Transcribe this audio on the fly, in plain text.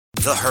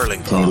the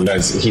hurling pod.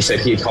 He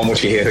said how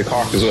much he hated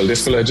Cork as well.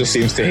 This fella just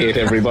seems to hate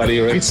everybody,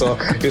 right? So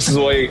this is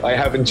why I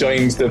haven't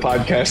joined the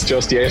podcast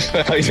just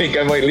yet. I think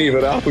I might leave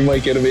it off. We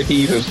might get a bit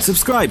heated.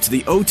 Subscribe to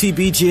the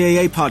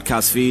OTBGAA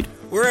podcast feed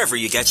wherever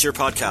you get your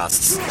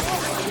podcasts.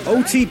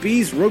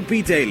 OTB's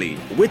Rugby Daily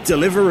with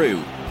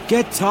Deliveroo.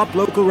 Get top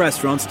local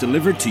restaurants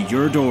delivered to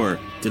your door.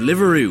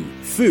 Deliveroo.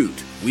 Food.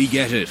 We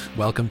get it.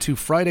 Welcome to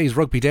Friday's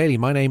Rugby Daily.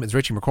 My name is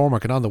Richie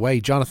McCormack, and on the way,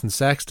 Jonathan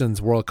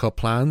Sexton's World Cup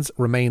plans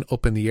remain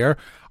up in the air.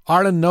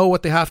 Ireland know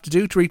what they have to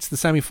do to reach the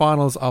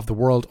semi-finals of the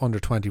World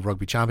U20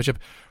 Rugby Championship.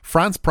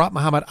 France prop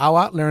Mohamed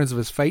Haouas learns of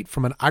his fate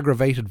from an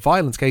aggravated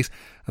violence case,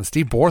 and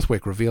Steve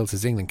Borthwick reveals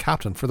his England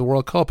captain for the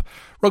World Cup.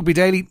 Rugby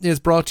Daily is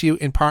brought to you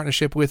in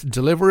partnership with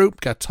Deliveroo.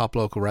 Get top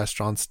local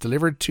restaurants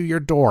delivered to your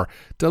door.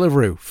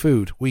 Deliveroo.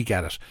 Food. We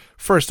get it.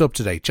 First up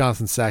today,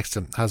 Jonathan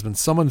Sexton has been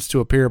summoned to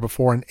appear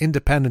before an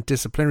independent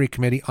disciplinary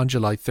committee on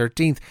July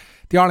 13th.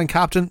 The Ireland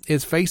captain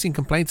is facing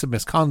complaints of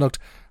misconduct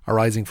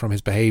arising from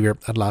his behaviour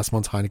at last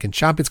month's Heineken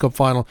Champions Cup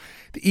final.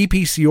 The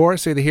EPCR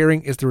say the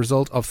hearing is the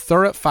result of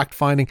thorough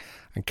fact-finding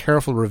and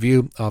careful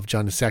review of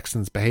Johnny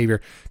Sexton's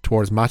behaviour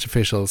towards match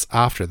officials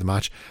after the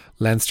match.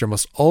 Leinster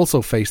must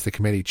also face the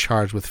committee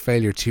charged with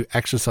failure to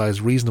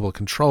exercise reasonable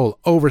control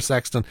over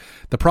Sexton.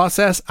 The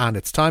process and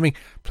its timing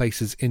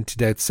places into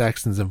doubt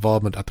Sexton's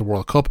involvement at the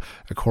World Cup,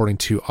 according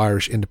to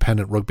Irish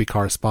independent rugby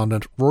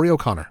correspondent Rory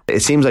O'Connor.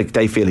 It seems like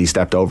they feel he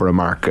stepped over a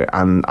mark,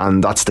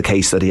 and that's the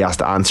case that he has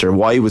to answer.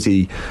 Why was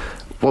he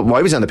on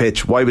the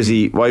pitch?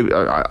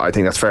 I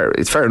think that's fair.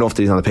 It's fair enough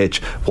that he's on the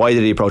pitch. Why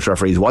did he approach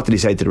referees? What did he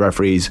say to the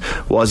referees?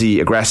 Was he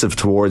aggressive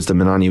towards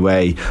them in any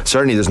way?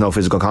 Certainly there's no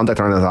physical contact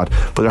or anything like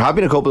that, but there have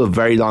been a couple of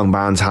very long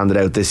bans handed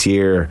out this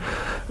year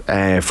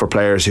for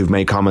players who've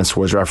made comments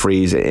towards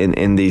referees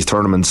in these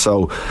tournaments.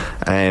 So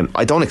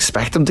I don't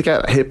expect him to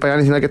get hit by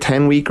anything like a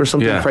 10 week or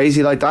something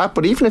crazy like that,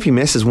 but even if he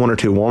misses one or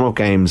two warm-up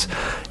games,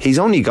 he's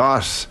only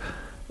got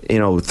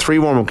 3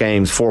 warm-up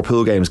games, 4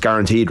 pool games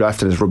guaranteed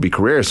left in his rugby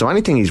career. So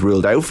anything he's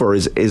ruled out for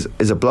is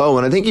a blow.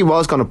 And I think he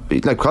was going to,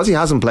 because he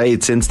hasn't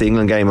played since the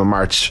England game on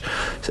March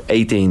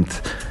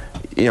 18th,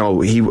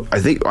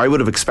 I would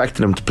have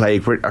expected him to play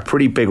a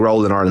pretty big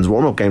role in Ireland's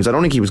warm-up games. I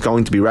don't think he was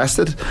going to be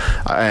rested,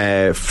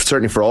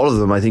 certainly for all of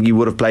them. I think he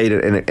would have played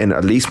in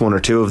at least 1 or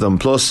 2 of them.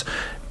 Plus,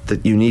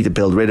 that you need to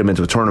build rhythm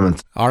into a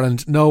tournament.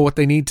 Ireland know what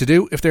they need to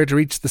do if they're to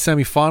reach the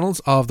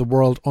semi-finals of the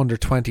World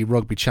Under-20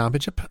 Rugby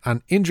Championship.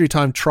 An injury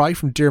time try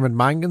from Diarmuid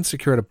Mangan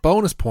secured a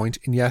bonus point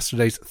in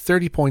yesterday's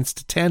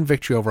 30-10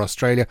 victory over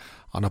Australia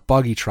on a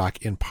boggy track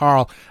in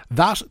Parle.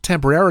 That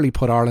temporarily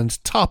put Ireland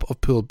top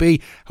of Pool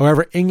B.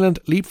 However, England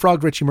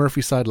leapfrogged Richie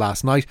Murphy's side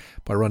last night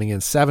by running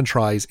in 7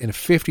 tries in a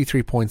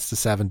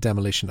 53-7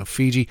 demolition of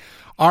Fiji.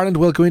 Ireland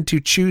will go into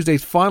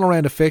Tuesday's final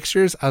round of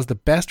fixtures as the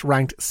best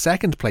ranked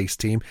second place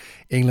team.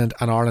 England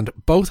and Ireland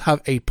both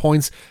have 8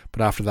 points,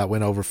 but after that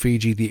win over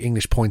Fiji, the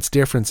English points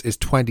difference is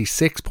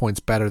 26 points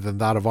better than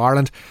that of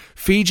Ireland.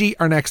 Fiji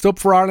are next up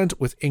for Ireland,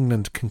 with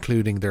England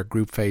concluding their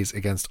group phase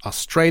against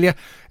Australia.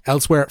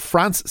 Elsewhere,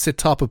 France sit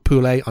top of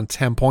Pool A on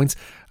 10 points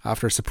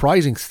after a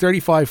surprising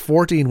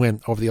 35-14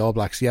 win over the All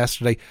Blacks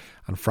yesterday,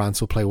 and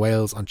France will play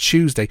Wales on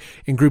Tuesday.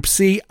 In Group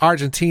C,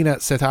 Argentina,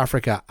 South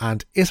Africa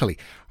and Italy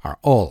are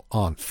all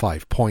on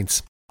 5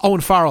 points.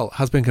 Owen Farrell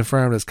has been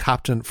confirmed as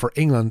captain for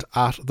England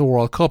at the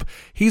World Cup.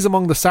 He's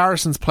among the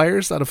Saracens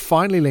players that have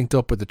finally linked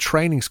up with the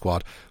training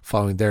squad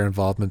following their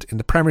involvement in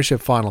the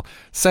Premiership final.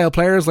 Sale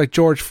players like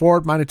George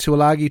Ford, Manu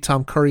Tuilagi,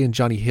 Tom Curry and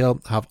Johnny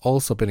Hill have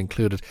also been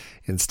included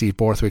in Steve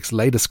Borthwick's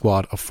latest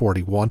squad of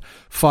 41.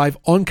 5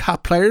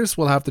 uncapped players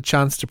will have the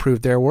chance to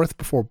prove their worth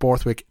before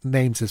Borthwick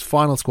names his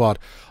final squad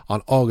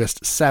on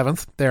August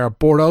 7th. They are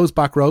Bordeaux's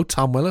back row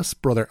Tom Willis,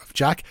 brother of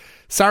Jack,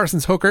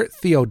 Saracens hooker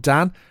Theo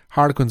Dan,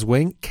 Harlequins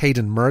wing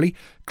Caden Murley,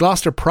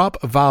 Gloucester prop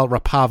Val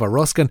Rapava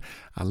Ruskin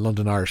and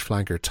London Irish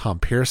flanker Tom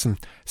Pearson.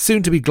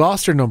 Soon to be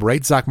Gloucester number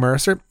 8 Zach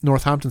Mercer,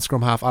 Northampton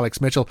scrum half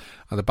Alex Mitchell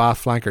and the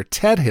Bath flanker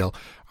Ted Hill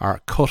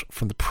are cut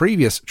from the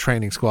previous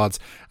training squads,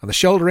 and the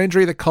shoulder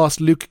injury that cost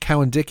Luke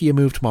Cowan-Dickey a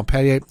move to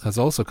Montpellier has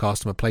also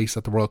cost him a place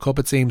at the World Cup,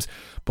 it seems.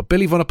 But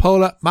Billy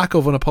Vunipola,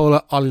 Mako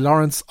Vunipola, Ollie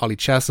Lawrence, Ollie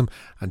Chesham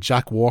and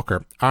Jack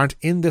Walker aren't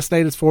in this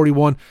latest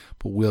 41,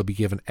 but will be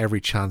given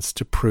every chance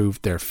to prove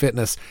their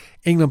fitness.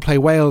 England play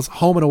Wales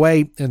home and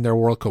away in their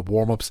World Cup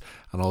warm-ups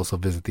and also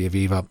visit the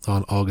Aviva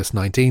on August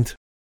 19th.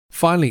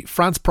 Finally,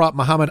 France prop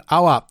Mohamed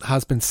Haouas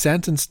has been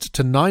sentenced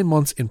to 9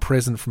 months in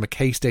prison from a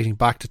case dating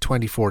back to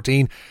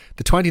 2014.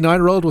 The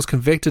 29-year-old was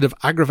convicted of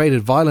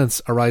aggravated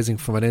violence arising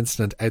from an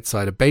incident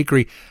outside a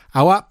bakery.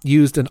 Haouas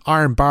used an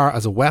iron bar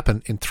as a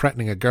weapon in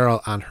threatening a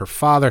girl and her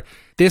father.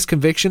 This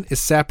conviction is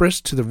separate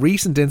to the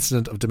recent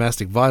incident of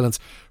domestic violence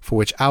for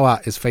which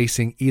Haouas is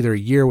facing either a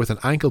year with an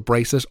ankle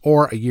bracelet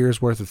or a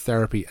year's worth of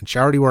therapy and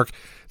charity work.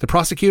 The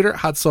prosecutor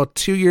had sought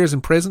 2 years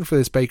in prison for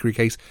this bakery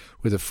case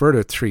with a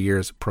further 3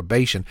 years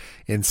probation.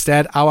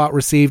 Instead, Haouas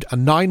received a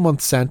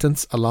 9-month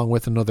sentence along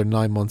with another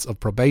 9 months of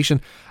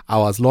probation.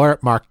 Haouas' lawyer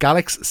Mark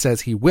Gallix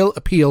says he will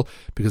appeal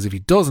because if he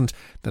doesn't,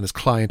 then his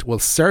client will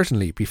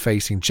certainly be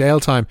facing jail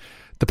time.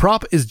 The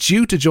prop is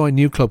due to join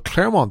new club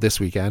Clermont this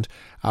weekend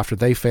after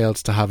they failed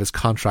to have his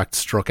contract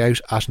struck out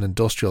at an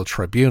industrial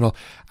tribunal.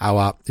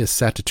 Haouas is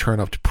set to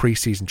turn up to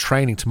pre-season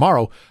training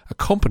tomorrow,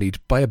 accompanied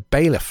by a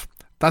bailiff.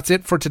 That's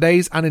it for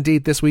today's and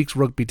indeed this week's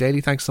Rugby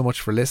Daily. Thanks so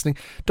much for listening.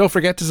 Don't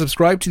forget to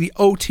subscribe to the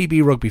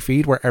OTB Rugby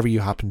feed wherever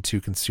you happen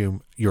to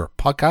consume your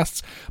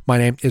podcasts. My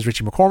name is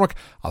Richie McCormack.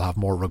 I'll have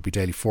more Rugby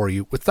Daily for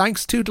you with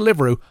thanks to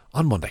Deliveroo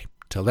on Monday.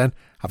 Till then,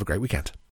 have a great weekend.